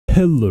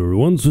Hello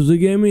everyone, Suzy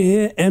Gaming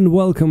here and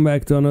welcome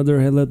back to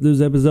another Hey Let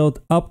Loose episode.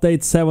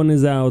 Update 7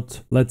 is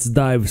out, let's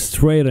dive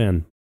straight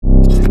in.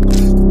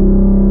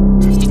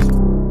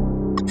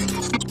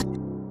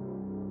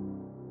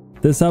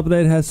 This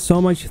update has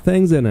so much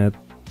things in it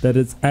that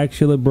it's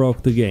actually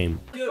broke the game.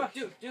 Dude,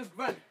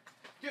 run.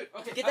 Dude,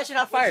 okay. Get that shit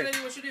out fire.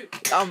 What should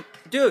I do?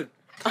 Dude.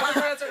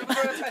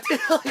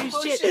 Holy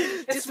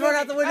shit. Just run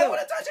out the window. I don't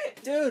want to touch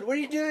it. Dude, what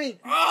are you doing?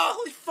 Oh,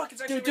 holy fuck,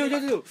 it's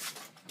actually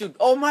Dude,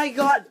 oh my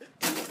god.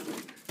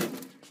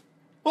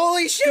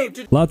 Holy shit,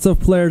 dude. Lots of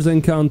players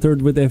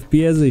encountered with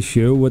FPS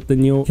issue with the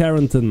new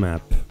Carentan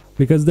map.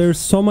 Because there's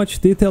so much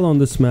detail on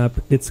this map,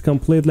 it's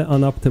completely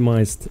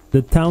unoptimized.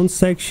 The town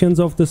sections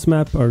of this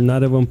map are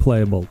not even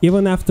playable.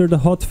 Even after the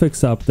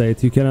hotfix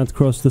update, you cannot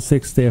cross the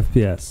 60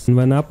 FPS. And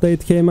when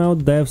update came out,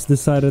 devs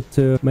decided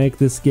to make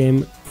this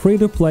game free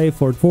to play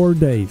for 4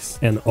 days.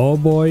 And oh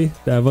boy,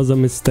 that was a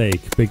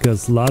mistake,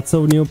 because lots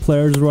of new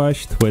players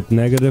rushed with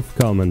negative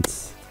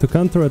comments. To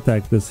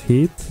counterattack this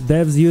heat,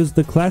 devs used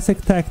the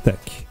classic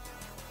tactic,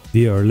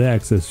 the early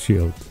access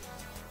shield.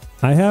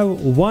 I have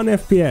 1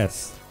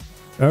 FPS.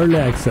 Early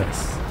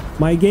access.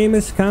 My game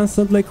is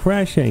constantly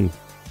crashing.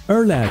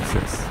 Early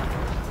access.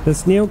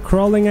 This new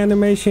crawling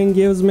animation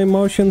gives me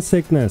motion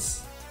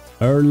sickness.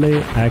 Early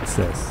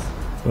access.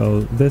 Well,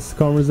 this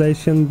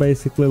conversation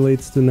basically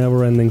leads to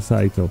never-ending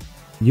cycle.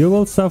 You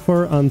will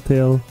suffer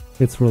until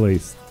it's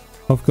released.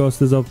 Of course,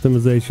 this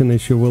optimization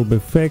issue will be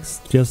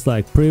fixed, just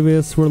like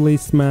previous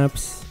released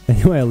maps.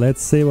 Anyway,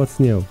 let's see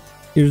what's new.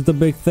 Here's the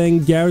big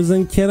thing,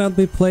 garrison cannot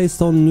be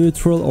placed on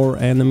neutral or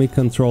enemy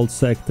controlled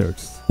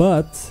sectors.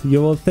 But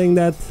you will think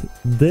that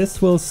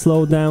this will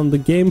slow down the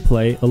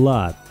gameplay a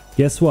lot.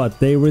 Guess what?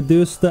 They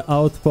reduced the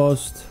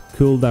outpost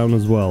cooldown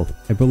as well.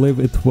 I believe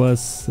it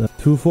was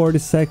 240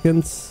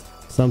 seconds,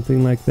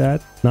 something like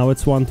that. Now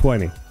it's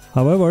 120.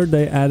 However,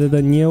 they added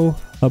a new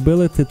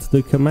ability to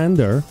the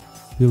commander.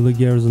 Build the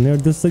garrison here.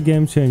 This is a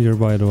game changer,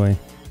 by the way.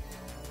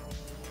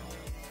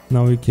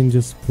 Now we can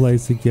just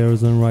place a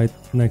garrison right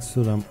next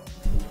to them.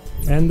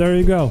 And there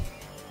you go.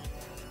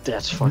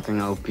 That's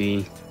fucking OP.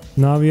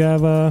 Now you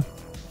have a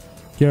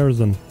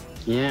garrison.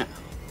 Yeah.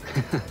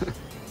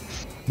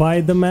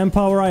 By the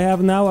manpower I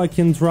have now, I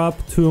can drop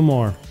 2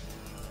 more.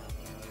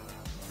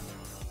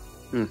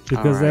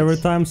 Because right. every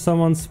time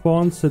someone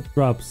spawns, it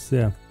drops.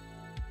 Yeah.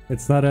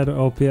 It's not at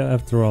OP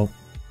after all.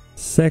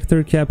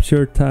 Sector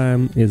capture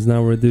time is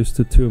now reduced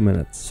to 2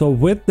 minutes. So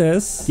with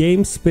this,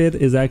 game speed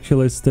is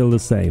actually still the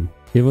same.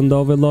 Even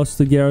though we lost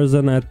the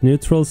garrison at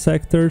neutral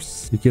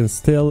sectors, you can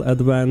still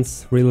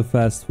advance really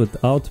fast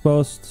with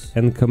outposts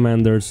and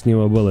commander's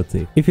new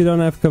ability. If you don't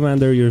have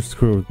commander, you're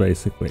screwed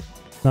basically.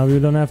 Now you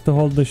don't have to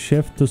hold the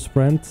shift to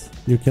sprint.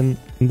 You can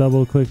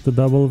double click the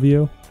double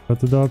view. Go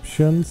to the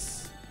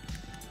options,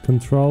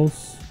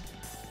 controls,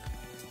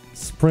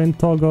 sprint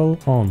toggle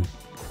on,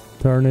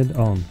 turn it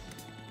on.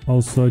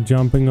 Also,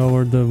 jumping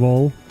over the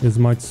wall is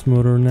much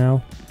smoother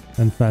now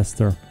and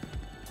faster.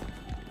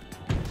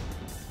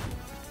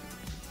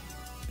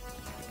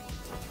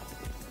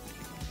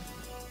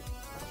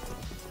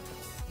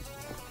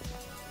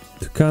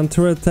 To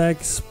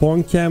counterattack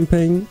spawn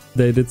camping,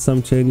 they did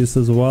some changes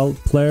as well.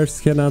 Players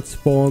cannot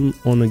spawn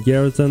on a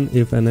garrison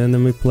if an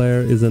enemy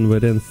player isn't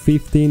within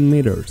 15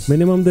 meters.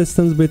 Minimum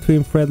distance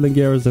between friendly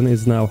garrison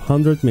is now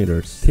 100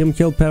 meters. Team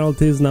kill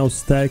penalties now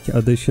stack.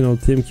 Additional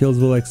team kills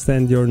will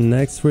extend your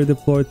next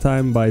redeploy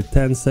time by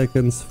 10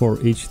 seconds for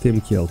each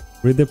team kill.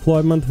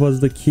 Redeployment was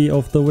the key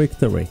of the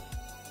victory.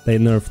 They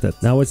nerfed it.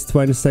 Now it's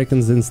 20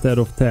 seconds instead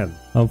of 10.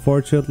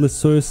 Unfortunately,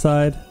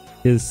 suicide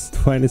is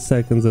 20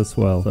 seconds as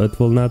well, so it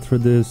will not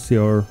reduce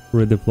your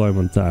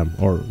redeployment time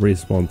or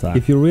respawn time.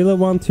 If you really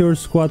want your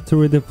squad to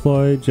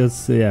redeploy,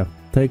 just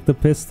take the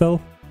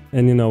pistol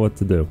and you know what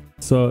to do.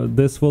 So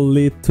this will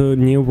lead to a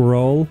new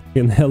role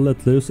in Hey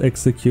Let Loose,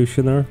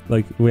 executioner.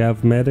 Like we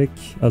have medic,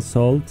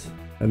 assault,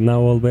 and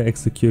now will be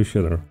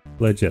executioner.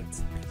 Legit.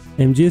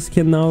 MGs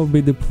can now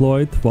be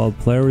deployed while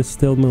player is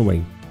still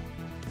moving.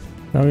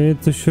 Now you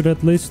need to shoot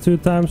at least 2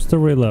 times to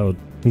reload,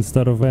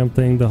 instead of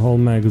emptying the whole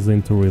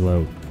magazine to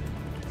reload.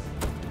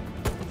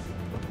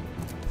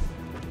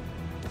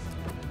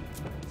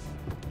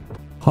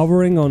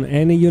 Hovering on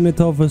any unit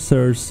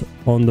officers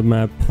on the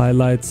map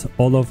highlights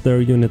all of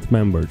their unit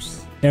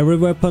members. Every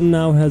weapon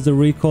now has a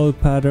recoil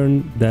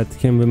pattern that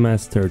can be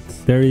mastered.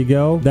 There you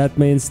go. That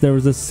means there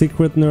is a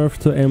secret nerf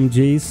to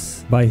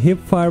MGs. By hip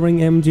firing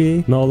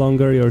MG, no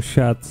longer your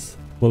shots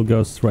will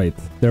go straight.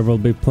 There will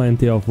be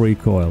plenty of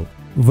recoil.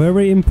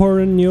 Very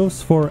important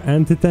news for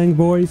anti-tank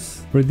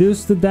boys.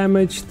 Reduce the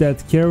damage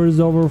that carries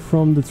over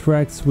from the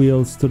track's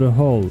wheels to the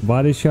hull.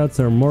 Body shots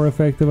are more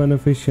effective and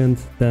efficient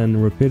than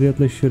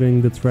repeatedly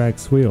shooting the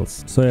track's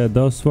wheels. So yeah,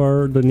 those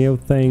were the new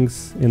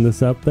things in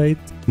this update.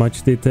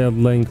 Much detailed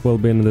link will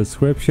be in the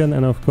description.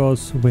 And of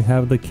course, we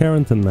have the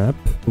Carentan map,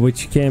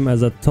 which came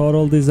as a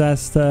total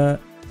disaster.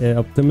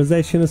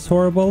 Optimization is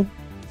horrible.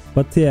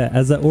 But yeah,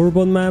 as an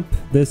urban map,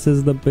 this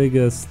is the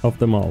biggest of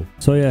them all.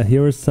 So yeah,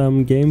 here is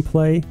some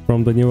gameplay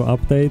from the new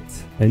update.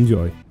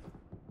 Enjoy.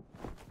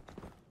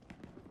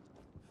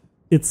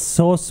 it's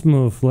so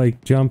smooth,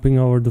 like jumping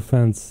over the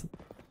fence.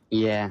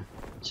 Yeah,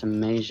 it's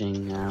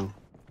amazing now.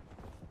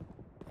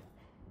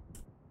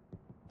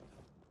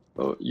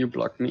 Oh, you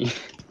blocked me.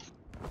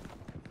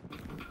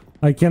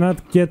 I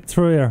cannot get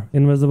through here.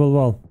 Invisible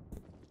wall.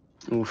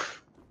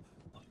 Oof.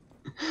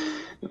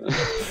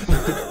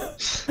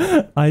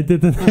 I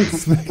didn't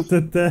expect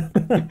that.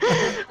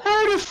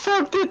 How the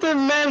fuck did they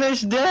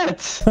manage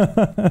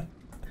that?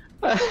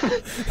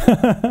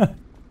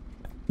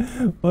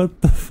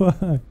 What the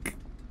fuck?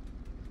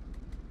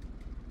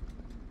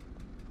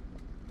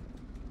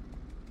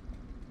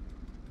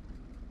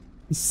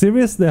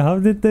 Seriously, how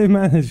did they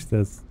manage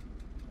this?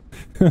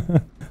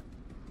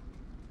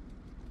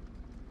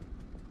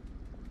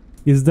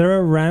 Is there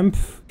a ramp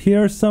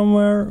here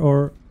somewhere,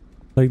 or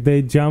like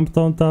they jumped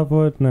on top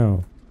of it?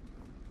 No.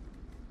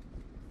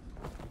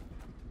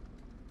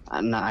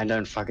 No, I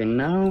don't fucking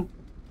know.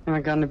 Am I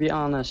gonna be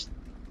honest?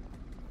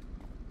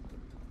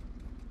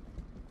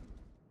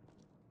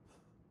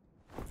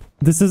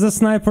 This is a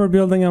sniper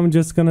building. I'm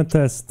just gonna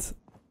test.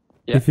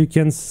 Yeah. If you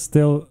can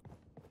still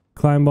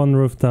climb on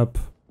rooftop.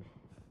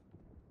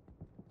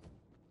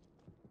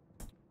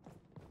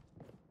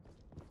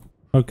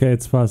 Okay,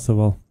 it's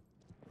possible.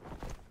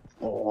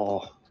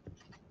 Oh,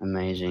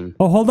 amazing.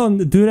 Oh, hold on.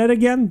 Do that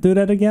again. Do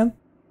that again.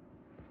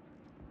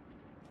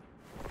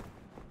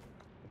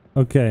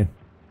 Okay.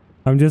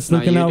 I'm just Now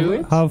looking you do at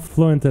it? how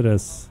fluent it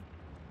is.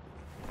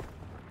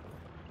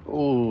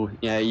 Oh,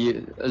 yeah,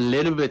 a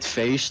little bit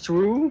phase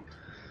through.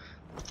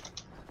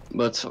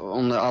 But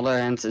on the other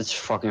hand, it's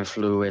fucking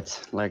fluid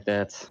like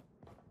that.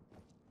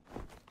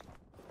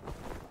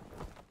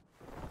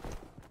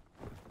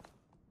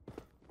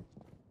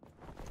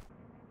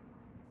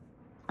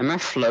 Am I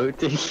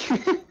floating?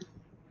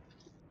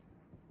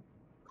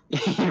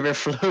 We're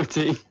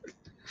floating.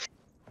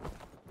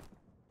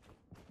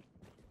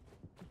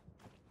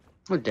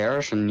 Oh, there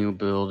are some new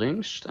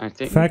buildings, I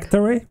think.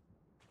 Factory?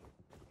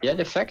 Yeah,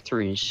 the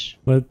factories.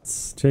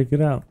 Let's check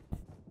it out.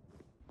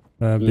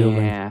 Building.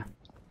 Yeah,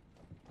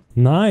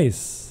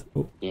 Nice.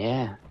 Oh,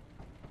 yeah.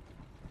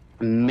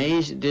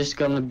 Amazing. This is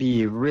gonna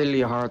be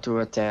really hard to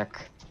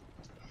attack.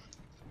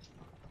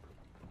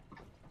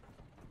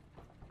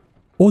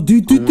 oh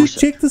dude, Almost-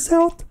 check this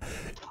out.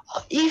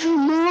 Even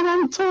more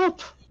on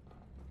top.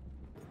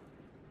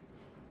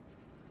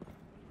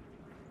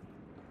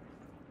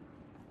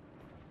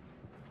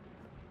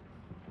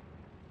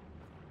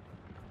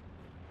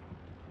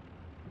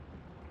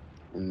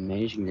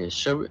 Amazing this.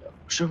 So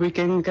we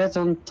can get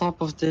on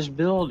top of this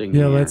building.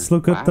 Yeah, here. let's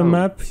look at the Wow.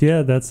 map.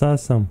 Yeah, that's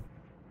awesome.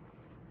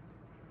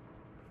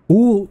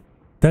 Ooh,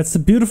 that's a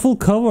beautiful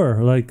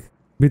cover, like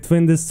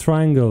between these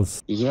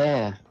triangles.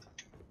 Yeah.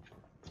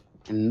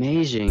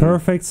 Amazing.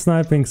 Perfect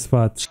sniping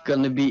spot. It's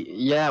gonna be,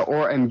 yeah,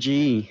 or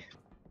MG.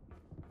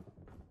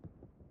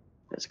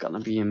 That's gonna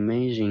be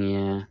amazing,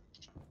 yeah.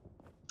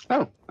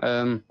 Oh,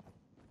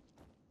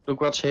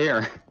 look what's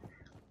here.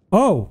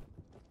 Oh!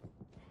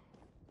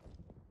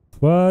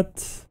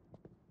 What?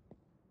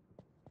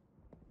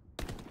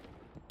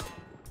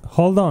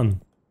 Hold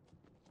on.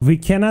 We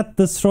cannot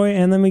destroy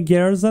enemy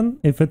garrison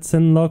if it's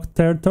in locked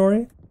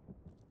territory?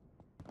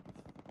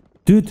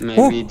 Dude,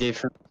 Maybe oh!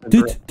 different.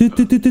 Dude.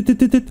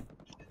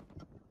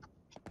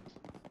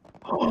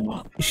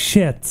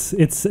 Shit,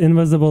 it's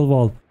invisible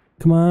wall.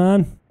 Come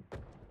on.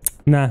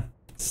 Nah,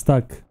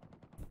 stuck.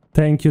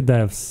 Thank you,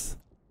 devs.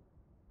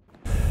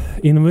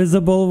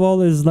 Invisible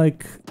wall is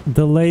like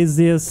the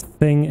laziest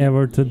thing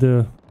ever to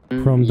do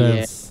from Yeah.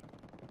 devs.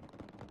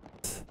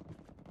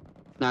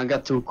 Now I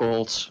got two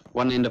Colts.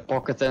 One in the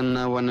pocket and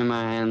one in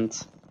my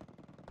hand.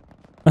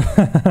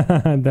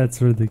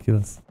 That's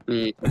ridiculous.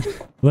 Yeah.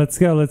 Let's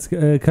go,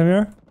 come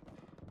here.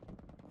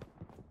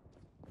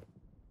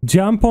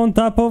 Jump on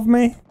top of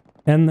me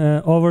and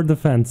over the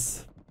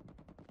fence.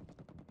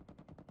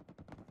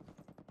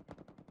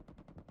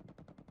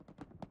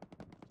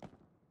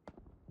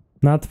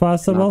 Not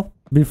possible?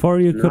 Before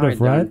you could No,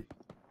 have, I right? don't.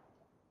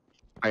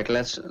 Alright,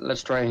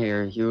 let's try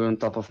here. You on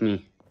top of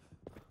me.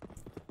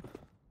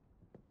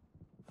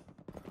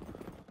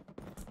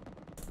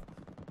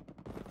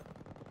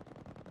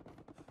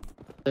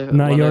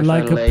 Now What you're if I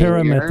like a lay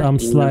pyramid, here? I'm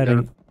You're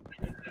sliding.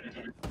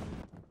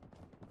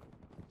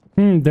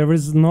 There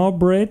is no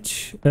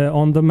bridge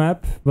on the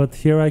map, but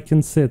here I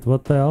can sit.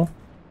 What the hell?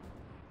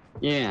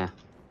 Yeah.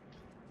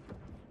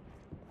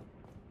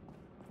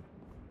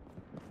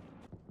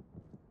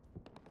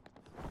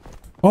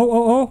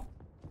 Oh!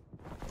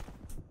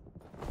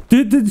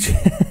 Dude,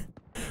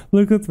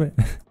 look at me.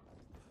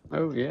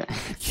 Oh yeah.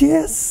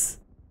 Yes!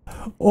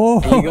 you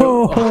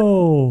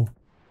Oh!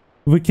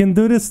 We can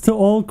do this to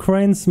all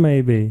cranes,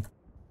 maybe.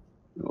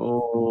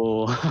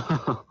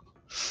 Oh.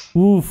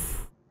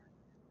 Oof.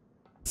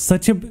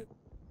 Such a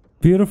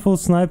beautiful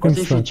sniping What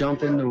if you spot.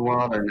 jump in the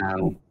water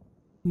now?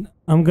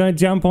 I'm gonna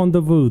jump on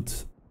the wood.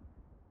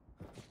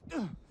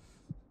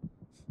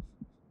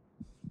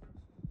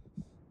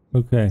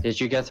 Okay. Did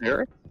you get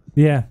hurt?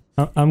 Yeah,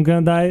 I'm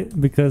gonna die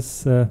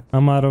because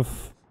I'm out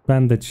of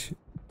bandage.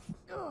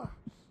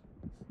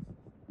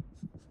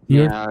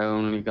 Yeah, I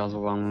only got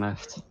one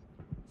left.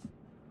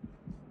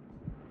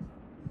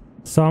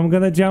 So I'm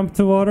gonna jump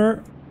to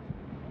water.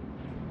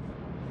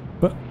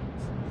 But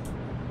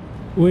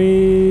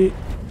we...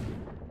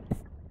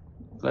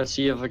 Let's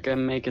see if I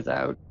can make it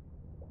out.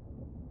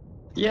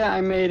 Yeah, I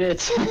made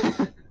it.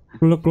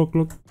 Look, look,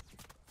 look.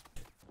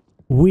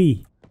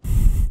 We.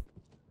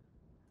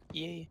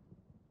 Yeah.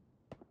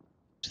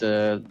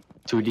 To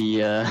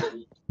the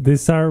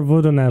These are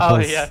wooden apples. Oh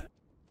yeah.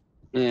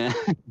 yeah.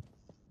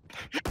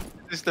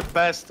 This is the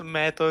best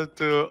method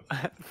to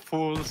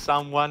fool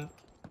someone.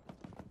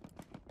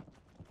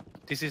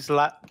 This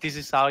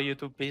is how you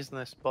do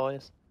business,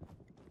 boys.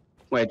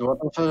 Wait, what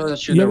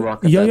should I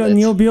rocket Yo, at it?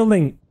 new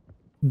building.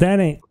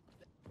 Danny.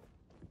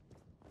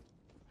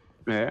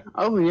 Yeah.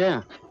 Oh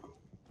yeah.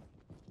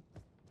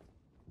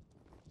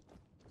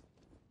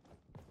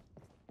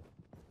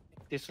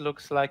 This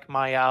looks like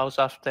my house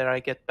after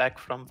I get back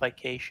from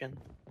vacation.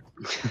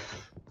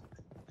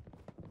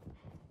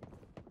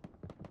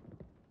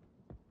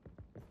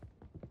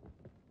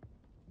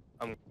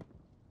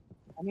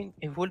 I mean,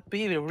 it would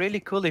be really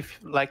cool if,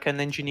 like,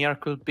 an engineer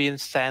could build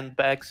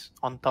sandbags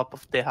on top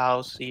of the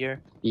house here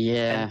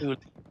Yeah. and do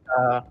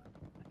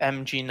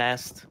MG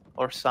nest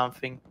or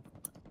something.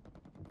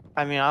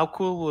 I mean, how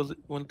cool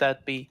wouldn't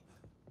that be?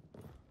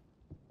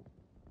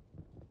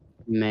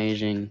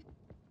 Amazing.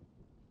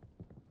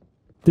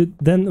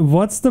 Then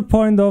what's the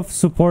point of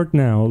support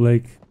now?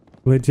 Like,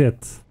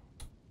 legit.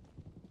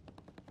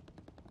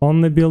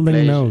 Only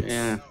building nodes.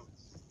 Yeah.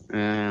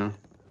 Yeah.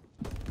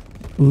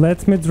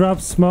 Let me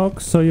drop smoke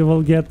so you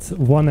will get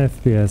 1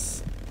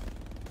 FPS.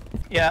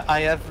 Yeah, I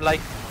have like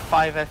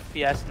 5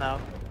 FPS now.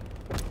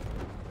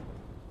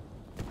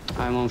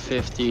 I'm on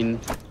 15.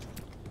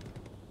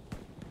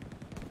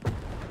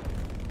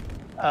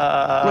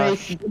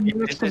 Wait, you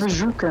missed the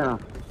bazooka.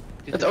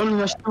 It only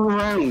has 2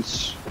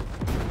 rounds.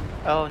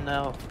 Oh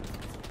no.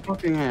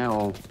 Fucking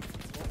hell.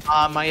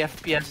 My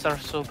FPS are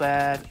so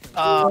bad.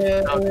 Oh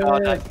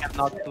god, I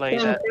cannot play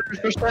that.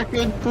 10 per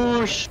second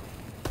push.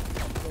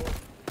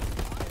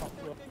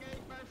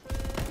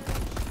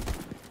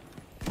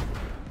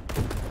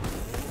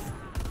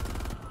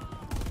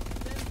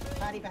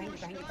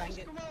 Behind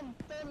it.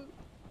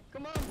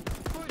 Come on,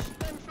 push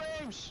 10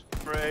 frames.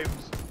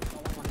 Frames.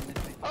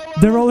 Oh,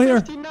 They're all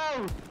here.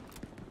 Now.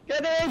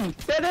 Get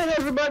in,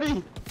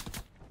 everybody.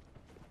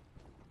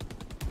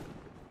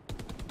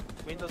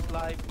 Windows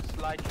Live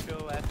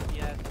slideshow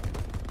FPS.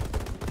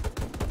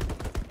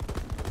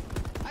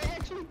 I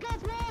actually got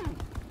one.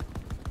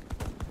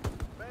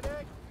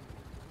 Medic.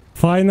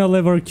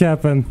 Finally we're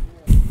capping.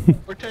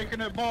 We're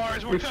taking it,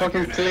 boys. We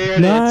fucking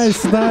cleared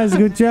Nice, it. nice,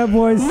 good job,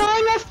 boys. 9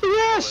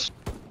 FPS.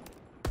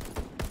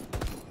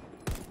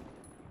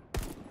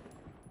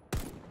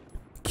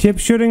 Keep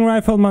shooting,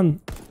 rifleman.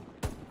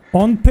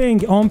 On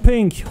ping, on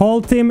ping.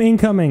 Whole team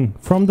incoming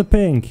from the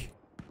ping.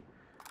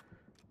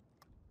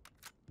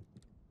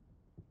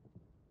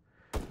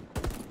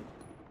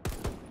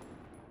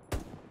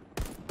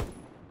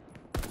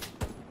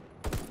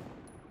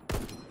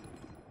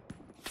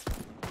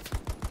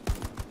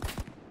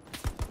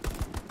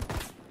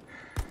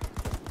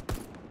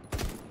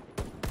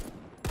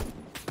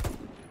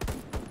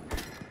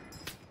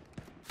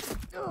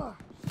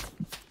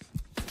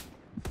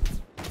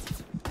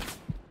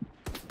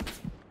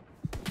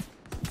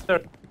 Sir,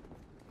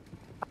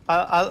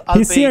 I'll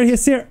He's be... here,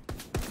 he's here.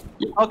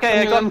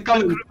 Okay, I'm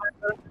coming.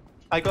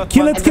 I got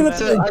Kill one it, kill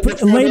element.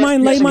 it. Lay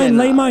mine, lay mine,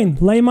 lay mine.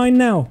 Lay mine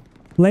now.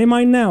 Lay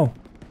mine now.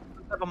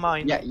 Never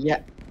mind. Yeah.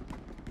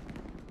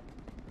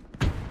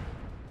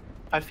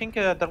 I think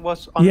there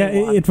was only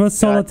Yeah, one. it was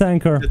solo Yeah,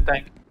 tanker. the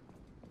tank.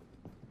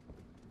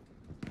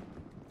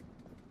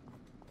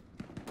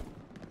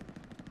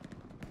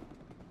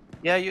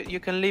 Yeah, you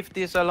can leave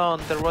this alone.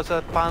 There was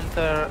a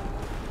panther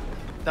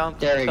down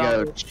There you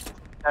down go.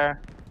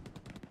 there.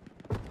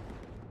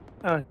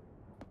 Oh,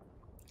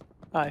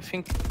 I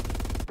think.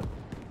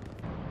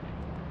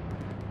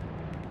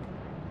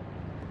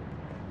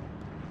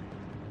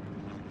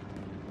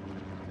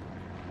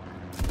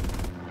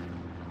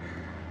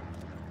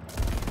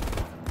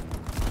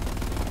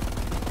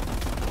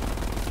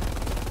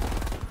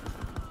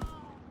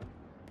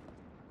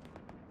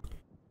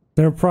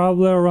 They're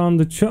probably around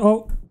the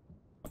oh.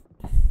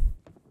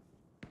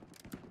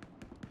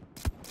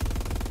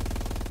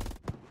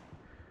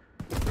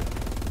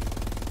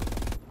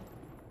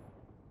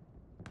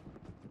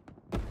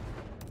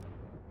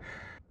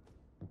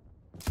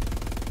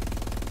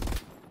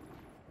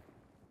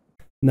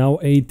 Now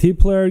AT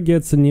player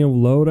gets a new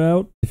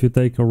loadout. If you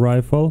take a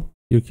rifle,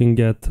 you can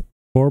get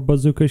 4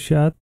 bazooka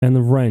shot and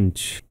a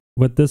wrench.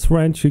 With this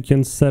wrench you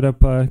can set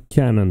up a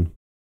cannon.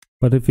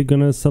 But if you're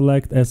gonna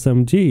select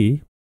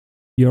SMG,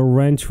 your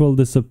wrench will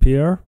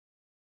disappear,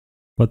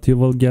 but you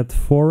will get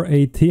 4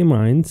 AT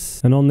mines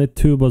and only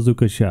 2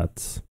 bazooka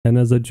shots. And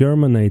as a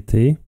German AT,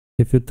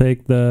 if you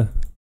take the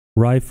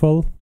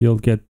rifle, you'll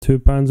get 2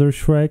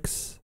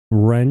 Panzerschrecks,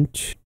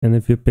 wrench, and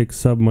if you pick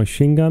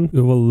submachine gun,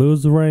 you will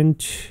lose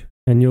wrench,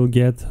 and you'll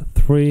get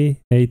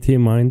 3 AT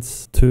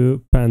mines,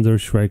 2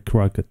 Panzerschreck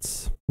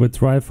rockets.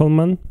 With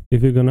rifleman,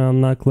 if you're gonna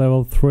unlock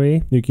level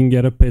 3, you can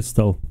get a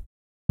pistol.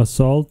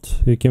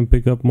 assault, you can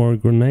pick up more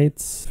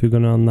grenades if you're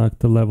gonna unlock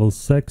the level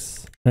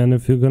 6. And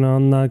if you're gonna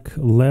unlock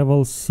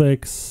level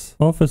 6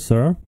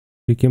 officer,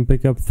 you can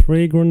pick up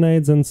 3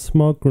 grenades and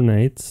smoke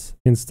grenades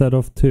instead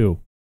of 2.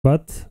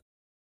 But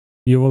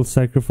you will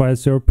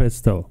sacrifice your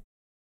pistol,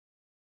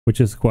 which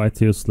is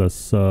quite useless,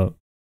 so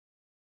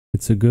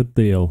it's a good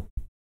deal.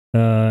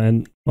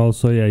 And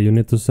also, yeah, you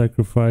need to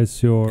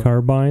sacrifice your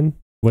carbine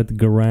with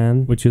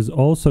Carentan, which is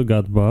also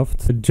got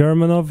buffed. The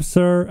German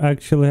officer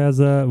actually has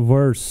a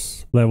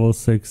worse level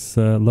 6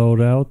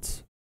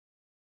 loadout.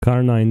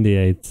 Car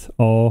 98.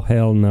 Oh,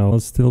 hell no. I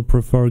still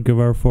prefer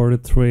Gewehr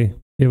 43.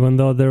 Even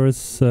though there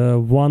is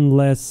one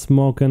less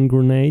smoke and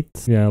grenade.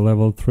 Yeah,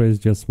 level 3 is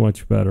just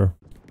much better.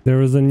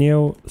 There is a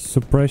new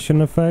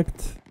suppression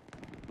effect.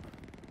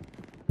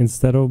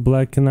 Instead of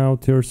blacking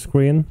out your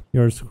screen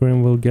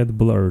will get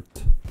blurred.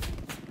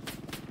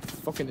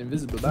 Fucking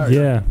invisible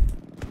barrier. Yeah.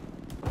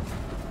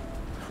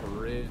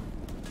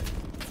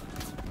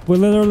 We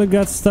literally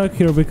got stuck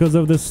here because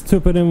of this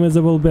stupid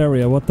invisible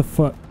barrier. What the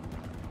fuck?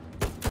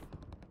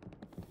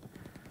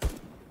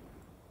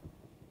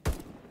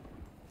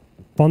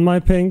 On my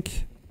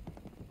pink.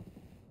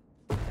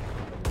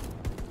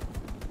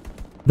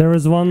 There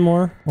is one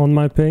more on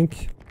my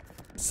pink.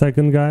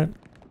 Second guy.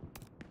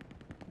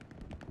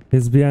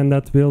 He's behind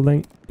that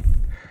building.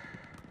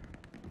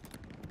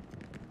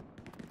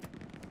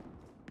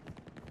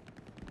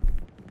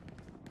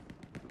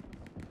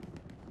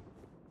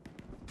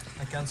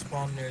 I can't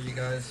spawn near you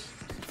guys.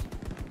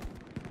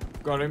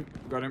 Got him,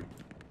 got him.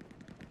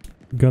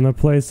 Gonna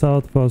place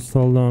outpost,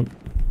 hold on.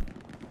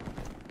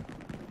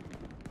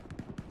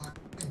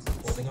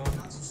 Holding on.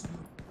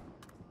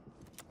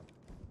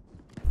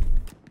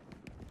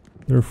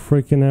 They're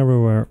freaking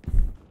everywhere.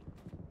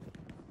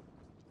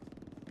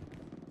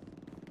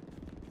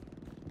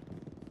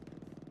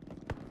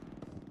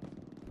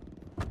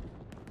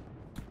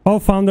 Oh,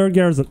 found their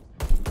garrison.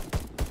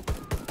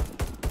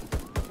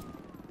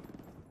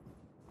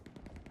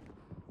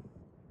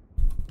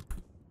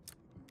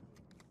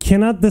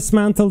 Cannot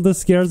dismantle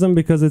this garrison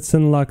because it's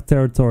in locked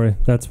territory.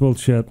 That's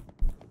bullshit.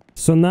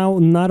 So now,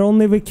 not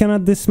only we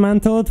cannot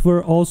dismantle it,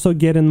 we're also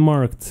getting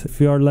marked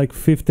if you are like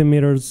 50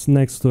 meters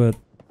next to it.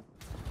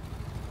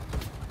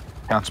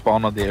 Can't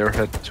spawn on the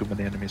airhead, too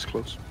many enemies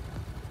close.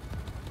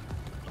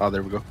 Ah,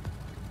 there we go.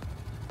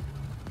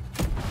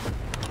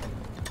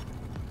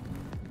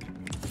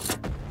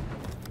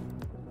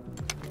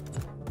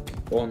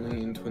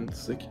 Spawning in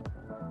 26.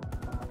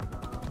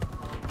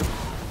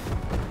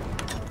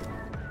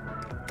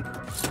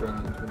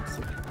 Spawning in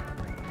 26.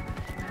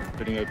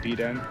 Putting a D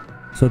down.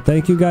 So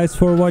thank you guys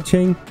for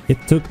watching. It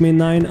took me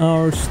 9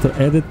 hours to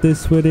edit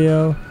this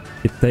video.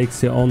 It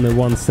takes you only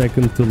 1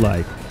 second to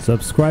like.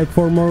 Subscribe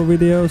for more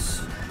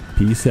videos.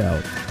 Peace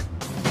out.